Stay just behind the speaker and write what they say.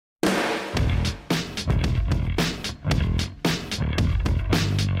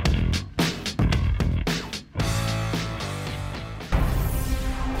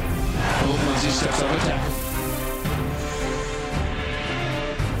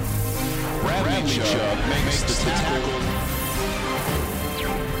Chubb makes the tackle.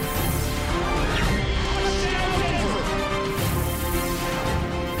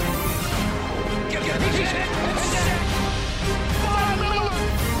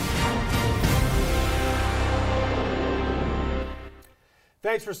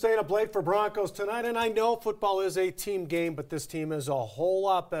 Thanks for staying up late for Broncos tonight. And I know football is a team game, but this team is a whole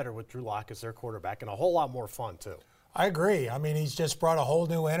lot better with Drew Lock as their quarterback and a whole lot more fun, too. I agree. I mean, he's just brought a whole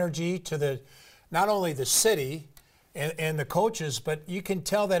new energy to not only the city and the coaches, but you can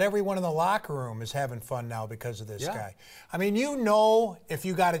tell that everyone in the locker room is having fun now because of this guy. I mean, you know if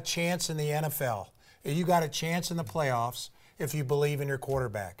you got a chance in the NFL, if you got a chance in the playoffs, if you believe in your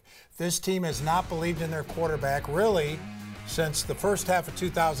quarterback. This team has not believed in their quarterback, really, since the first half of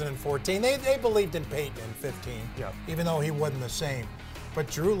 2014. They believed in Peyton in 15, even though he wasn't the same. But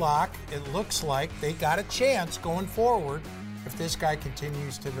Drew Lock, it looks like they got a chance going forward if this guy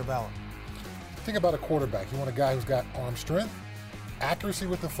continues to develop. Think about a quarterback. You want a guy who's got arm strength, accuracy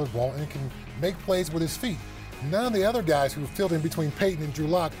with the football, and can make plays with his feet. None of the other guys who filled in between Peyton and Drew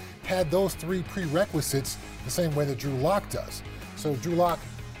Lock had those three prerequisites the same way that Drew Lock does. So Drew Lock,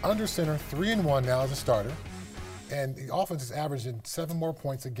 under center, 3-1 now as a starter. And the offense is averaging 7 more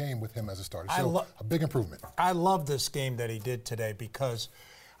points a game with him as a starter. So a big improvement. I love this game that he did today because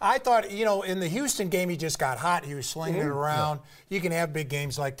I thought, in the Houston game, he just got hot. He was slinging it around. Yeah. You can have big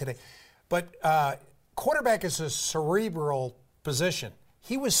games like today. But quarterback is a cerebral position.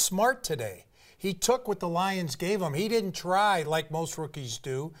 He was smart today. He took what the Lions gave him. He didn't try, like most rookies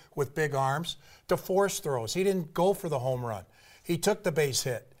do with big arms, to force throws. He didn't go for the home run. He took the base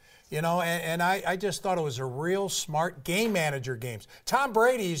hit. And I just thought it was a real smart game manager games. Tom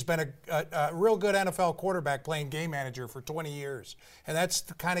Brady's been a real good NFL quarterback playing game manager for 20 years. And that's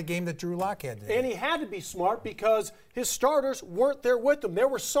the kind of game that Drew Lock had today. And he had to be smart because his starters weren't there with him. There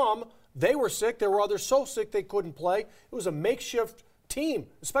were some, they were sick. There were others so sick they couldn't play. It was a makeshift team,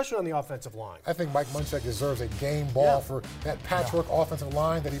 especially on the offensive line. I think Mike Munchak deserves a game ball for that patchwork offensive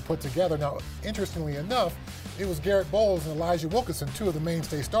line that he put together. Now, interestingly enough, it was Garrett Bowles and Elijah Wilkinson, two of the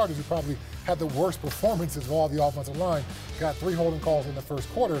mainstay starters who probably had the worst performances of all the offensive line. Got 3 holding calls in the first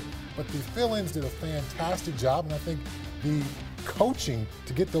quarter, but the fill-ins did a fantastic job, and I think the coaching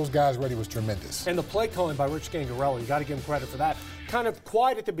to get those guys ready was tremendous. And the play calling by Rich Gangarello, you got to give him credit for that. Kind of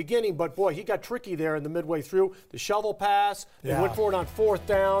quiet at the beginning, but boy, he got tricky there in the midway through. The shovel pass, they went for it on 4th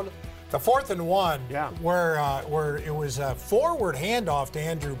down. The 4th and 1, where it was a forward handoff to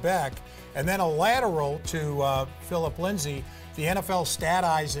Andrew Beck, and then a lateral to Philip Lindsay. The NFL stat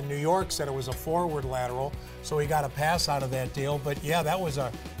eyes in New York said it was a forward lateral, so he got a pass out of that deal. But yeah, that was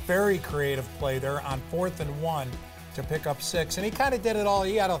a very creative play there on 4th and 1 to pick up 6. And he kind of did it all.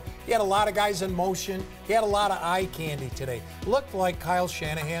 He had a lot of guys in motion. He had a lot of eye candy today. Looked like Kyle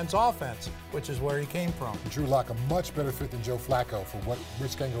Shanahan's offense, which is where he came from. Drew Lock, a much better fit than Joe Flacco for what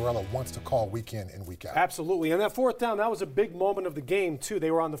Rich Gangarello wants to call week in and week out. Absolutely. And that 4th down, that was a big moment of the game, too.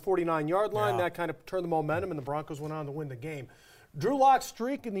 They were on the 49-yard line. That kind of turned the momentum, and the Broncos went on to win the game. Drew Lock's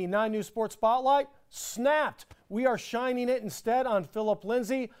streak in the 9 News Sports Spotlight snapped. We are shining it instead on Philip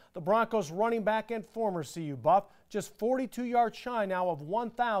Lindsay, the Broncos running back and former CU Buff. Just 42 yards shy now of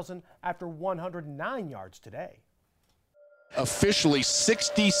 1,000 after 109 yards today. Officially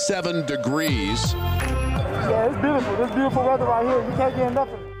 67 degrees. Yeah, it's beautiful. This beautiful weather right here. You can't get enough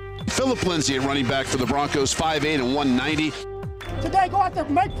of it. Philip Lindsay at running back for the Broncos, 5'8" and 190. Today, go out there,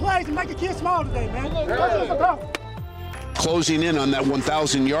 make plays, and make the kids smile today, man. That's what it's about. Closing in on that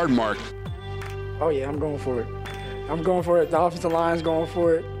 1,000-yard mark. Oh, yeah, I'm going for it. I'm going for it. The offensive line's going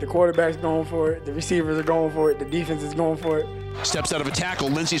for it. The quarterback's going for it. The receivers are going for it. The defense is going for it. Steps out of a tackle.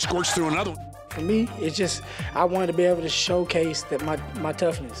 Lindsay squirts through another. For me, it's just I wanted to be able to showcase that my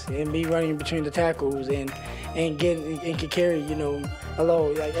toughness and me running between the tackles and getting and can carry, a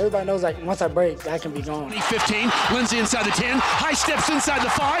load. Like everybody knows, like once I break, I can be gone. 15. Lindsay inside the 10. High steps inside the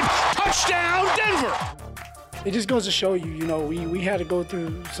 5. Touchdown, Denver. It just goes to show you, we had to go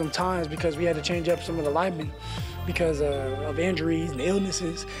through some times because we had to change up some of the linemen because of injuries and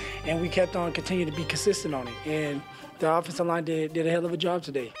illnesses, and we kept on continuing to be consistent on it. And the offensive line did a hell of a job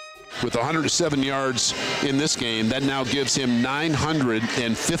today. With 107 yards in this game, that now gives him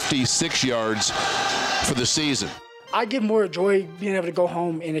 956 yards for the season. I get more joy being able to go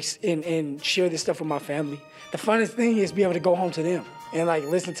home and share this stuff with my family. The funnest thing is be able to go home to them and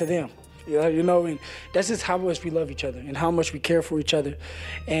listen to them. And that's just how much we love each other and how much we care for each other.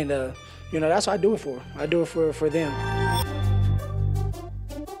 And, that's what I do it for. I do it for them.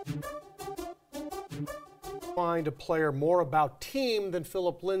 Find a player more about team than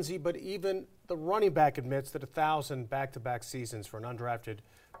Philip Lindsay, but even the running back admits that 1,000 back-to-back seasons for an undrafted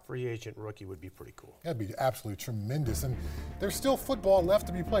Free agent rookie would be pretty cool. That'd be absolutely tremendous. And there's still football left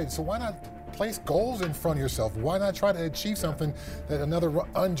to be played. So why not place goals in front of yourself? Why not try to achieve something that another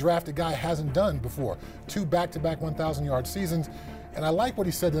undrafted guy hasn't done before? 2 back-to-back 1,000-yard seasons. And I like what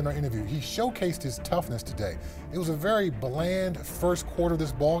he said in our interview. He showcased his toughness today. It was a very bland first quarter of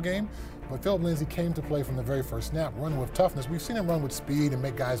this ball game, but Phillip Lindsay came to play from the very first snap, run with toughness. We've seen him run with speed and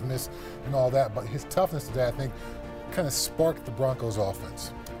make guys miss and all that, but his toughness today, I think, kind of sparked the Broncos'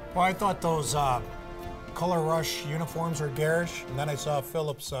 offense. Well, I thought those Color Rush uniforms were garish, and then I saw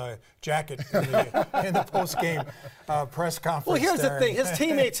Phillip's jacket in the post-game press conference. Well, here's there. the thing. His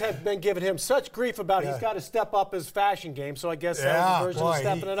teammates have been giving him such grief about he's got to step up his fashion game, so I guess that was his version of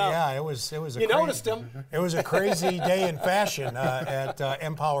stepping it up. Yeah, it was You noticed him. It was a crazy day in fashion at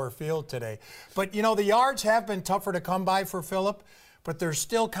Empower Field today. But, you know, the yards have been tougher to come by for Phillip, but they're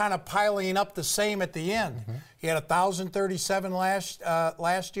still kind of piling up the same at the end. Mm-hmm. He had 1,037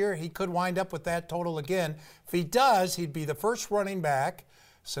 last year. He could wind up with that total again. If he does, he'd be the first running back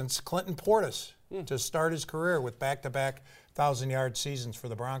since Clinton Portis to start his career with back-to-back 1,000-yard seasons for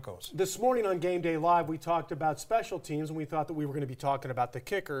the Broncos. This morning on Game Day Live, we talked about special teams, and we thought that we were going to be talking about the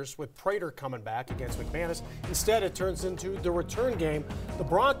kickers with Prater coming back against McManus. Instead, it turns into the return game. The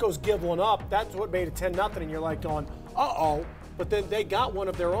Broncos give one up. That's what made it 10-0, and you're like going, uh-oh. But then they got one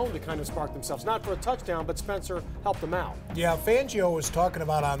of their own to kind of spark themselves. Not for a touchdown, but Spencer helped them out. Yeah, Fangio was talking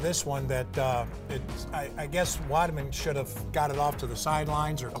about on this one that I guess Wadman should have got it off to the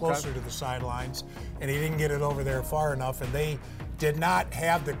sidelines or closer to the sidelines, and he didn't get it over there far enough, and they did not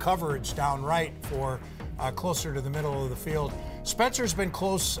have the coverage down right for closer to the middle of the field. Spencer's been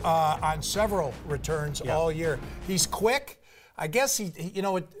close on several returns all year. He's quick. I guess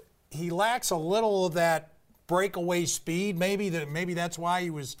he lacks a little of that breakaway speed. Maybe that's why he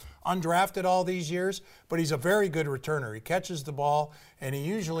was undrafted all these years, but he's a very good returner. He catches the ball, and he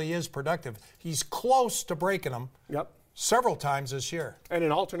usually is productive. He's close to breaking them several times this year. And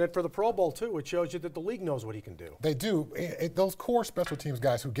an alternate for the Pro Bowl, too, which shows you that the league knows what he can do. They do. Those core special teams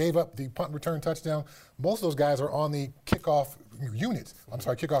guys who gave up the punt and return touchdown, most of those guys are on the kickoff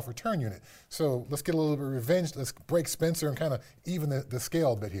return unit. So let's get a little bit of revenge. Let's break Spencer and kind of even the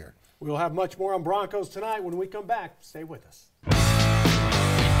scale a bit here. We'll have much more on Broncos tonight when we come back. Stay with us.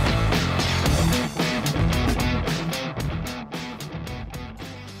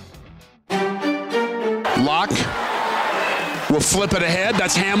 Locke will flip it ahead.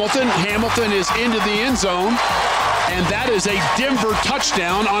 That's Hamilton. Hamilton is into the end zone. And that is a Denver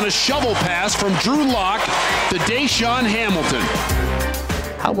touchdown on a shovel pass from Drew Lock to Deshaun Hamilton.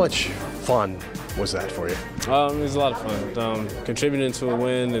 How much fun was that for you? It was a lot of fun. Contributing to a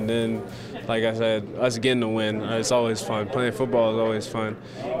win, and then, like I said, us getting a win, it's always fun. Playing football is always fun.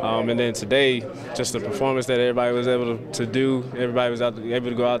 And then today, just the performance that everybody was able to do, everybody was able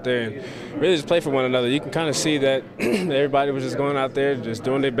to go out there and really just play for one another. You can kind of see that everybody was just going out there, just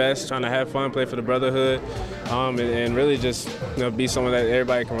doing their best, trying to have fun, play for the brotherhood, and really just be someone that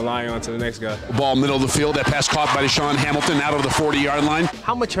everybody can rely on to the next guy. Ball middle of the field, that pass caught by Deshaun Hamilton out of the 40-yard line.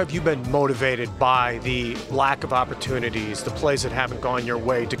 How much have you been motivated by the lack of opportunities, the plays that haven't gone your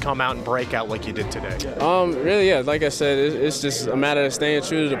way, to come out and break out like you did today? Really, yeah, like I said, it's just a matter of staying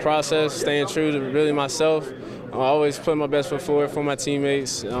true to the process, staying true to really myself. I always put my best foot forward for my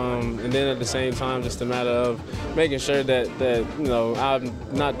teammates, and then at the same time, just a matter of making sure that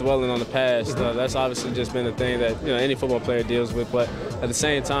I'm not dwelling on the past. That's obviously just been the thing that any football player deals with. But at the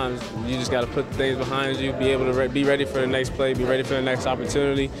same time, you just got to put things behind you, be able to be ready for the next play, be ready for the next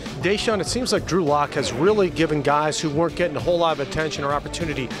opportunity. Deshaun, it seems like Drew Lock has really given guys who weren't getting a whole lot of attention or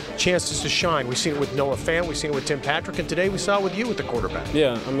opportunity chances to shine. We've seen it with Noah Fant, we've seen it with Tim Patrick, and today we saw it with you with the quarterback.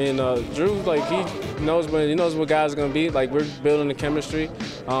 Yeah, I mean, Drew, he knows what guys are going to be. Like, we're building the chemistry,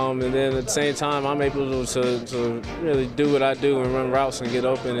 and then at the same time, I'm able to really do what I do and run routes and get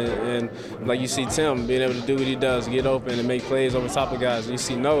open. And like you see Tim being able to do what he does, get open and make plays over top of guys. And you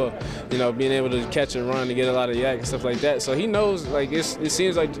see Noah, being able to catch and run and get a lot of yak and stuff like that. So he knows, like, it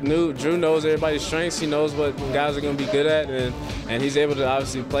seems like Drew knows everybody's strengths. He knows what guys are going to be good at, and he's able to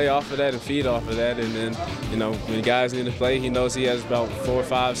obviously play off of that and feed off of that. And then, when guys need to play, he knows he has about 4,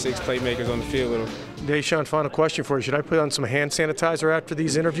 5, 6 playmakers on the field with him. Deshaun, final question for you. Should I put on some hand sanitizer after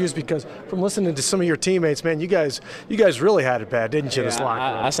these interviews? Because from listening to some of your teammates, man, you guys really had it bad, didn't you, this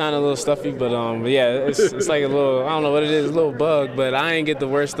locker room? I sound a little stuffy, but yeah, it's like a little, I don't know what it is, a little bug, but I ain't get the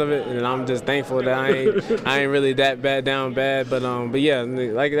worst of it, and I'm just thankful that I ain't really that down bad. But yeah,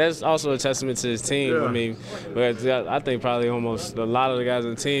 like, that's also a testament to his team. Yeah. I mean, but I think probably almost a lot of the guys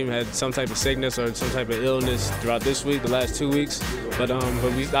on the team had some type of sickness or some type of illness throughout this week, the last 2 weeks. But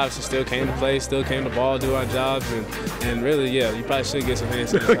we obviously still came to play, still came to ball, do our jobs, and really, yeah, you probably should get some hand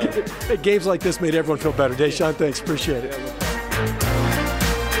sanitizer. Games like this made everyone feel better. Deshaun, thanks. Appreciate it.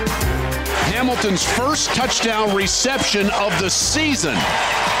 Hamilton's first touchdown reception of the season.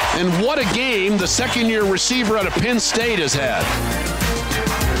 And what a game the second-year receiver out of Penn State has had.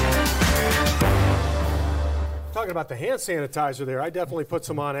 Talking about the hand sanitizer there, I definitely put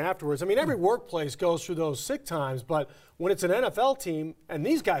some on afterwards. I mean, every workplace goes through those sick times, but when it's an NFL team, and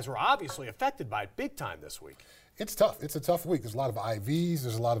these guys were obviously affected by it big time this week. It's tough. It's a tough week. There's a lot of IVs.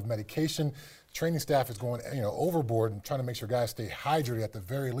 There's a lot of medication. Training staff is going, overboard and trying to make sure guys stay hydrated at the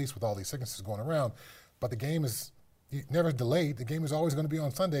very least with all these sicknesses going around. But the game is never delayed. The game is always going to be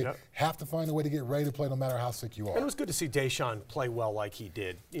on Sunday. Yep. Have to find a way to get ready to play no matter how sick you are. And it was good to see Deshaun play well like he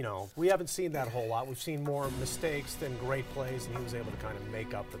did. We haven't seen that a whole lot. We've seen more mistakes than great plays, and he was able to kind of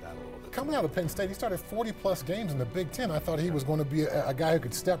make up for that a little bit. Coming out of Penn State, he started 40-plus games in the Big Ten. I thought he was going to be a guy who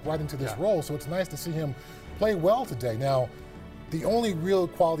could step right into this role, so it's nice to see him play well today. Now, the only real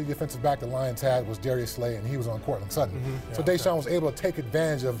quality defensive back the Lions had was Darius Slay, and he was on Cortland Sutton. Mm-hmm. So Deshaun was able to take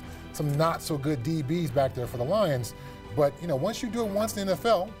advantage of some not-so-good DBs back there for the Lions. But, once you do it once in the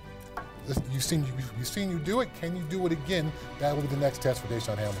NFL, you've seen you do it. Can you do it again? That will be the next test for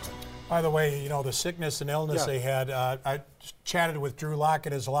Deshaun Hamilton. By the way, the sickness and illness they had, I chatted with Drew Lock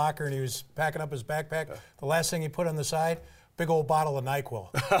at his locker, and he was packing up his backpack. The last thing he put on the side, big old bottle of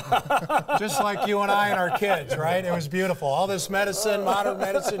NyQuil. Just like you and I and our kids, right? It was beautiful. All this medicine, modern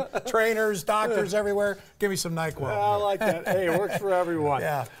medicine, trainers, doctors everywhere. Give me some NyQuil. I like that. Hey, it works for everyone.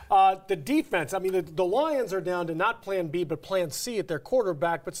 Yeah. The defense, I mean, the Lions are down to not plan B, but plan C at their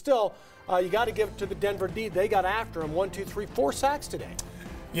quarterback. But still, you got to give it to the Denver D. They got after him. 4 sacks today.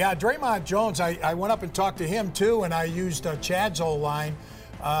 Yeah, Draymond Jones, I went up and talked to him, too, and I used Chad's old line.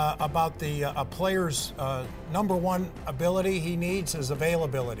 About the a player's number one ability he needs is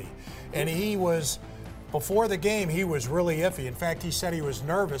availability. And he was, before the game, he was really iffy. In fact, he said he was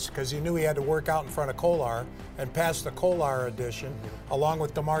nervous because he knew he had to work out in front of Kolar and pass the Kolar edition along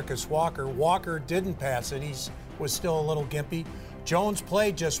with DeMarcus Walker. Walker didn't pass it. He was still a little gimpy. Jones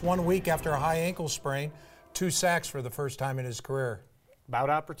played just 1 week after a high ankle sprain, 2 sacks for the first time in his career. About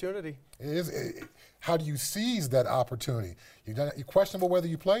opportunity. How do you seize that opportunity? You're questionable whether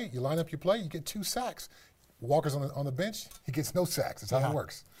you play. You line up, you play. You get 2 sacks. Walker's on the bench. He gets no sacks. That's how it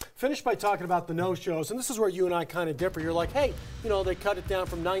works. Finish by talking about the no-shows, and this is where you and I kind of differ. You're like, hey, they cut it down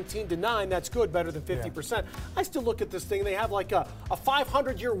from 19 to 9. That's good, better than 50%. Yeah. I still look at this thing. They have like a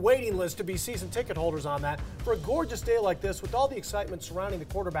 500-year waiting list to be season ticket holders on that. For a gorgeous day like this, with all the excitement surrounding the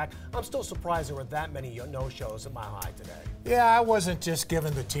quarterback, I'm still surprised there were that many no-shows at Mile High today. Yeah, I wasn't just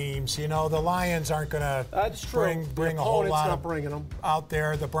giving the teams. The Lions aren't going to bring a whole lot not bringing them out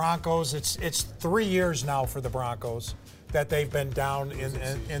there. The Broncos, it's 3 years now for the Broncos that they've been down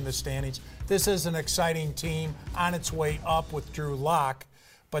in the standings. This is an exciting team on its way up with Drew Lock,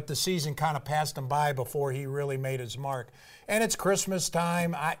 but the season kind of passed him by before he really made his mark. And it's Christmas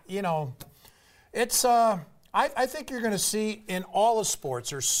time. I think you're going to see in all the sports,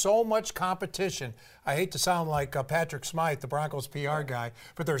 there's so much competition. I hate to sound like Patrick Smythe, the Broncos PR guy,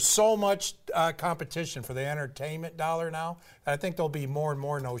 but there's so much competition for the entertainment dollar now that I think there'll be more and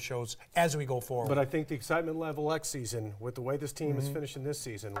more no-shows as we go forward. But I think the excitement level next season, with the way this team is finishing this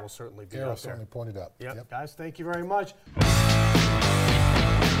season, will certainly be up there. Certainly pointed up. Yep. Guys, thank you very much.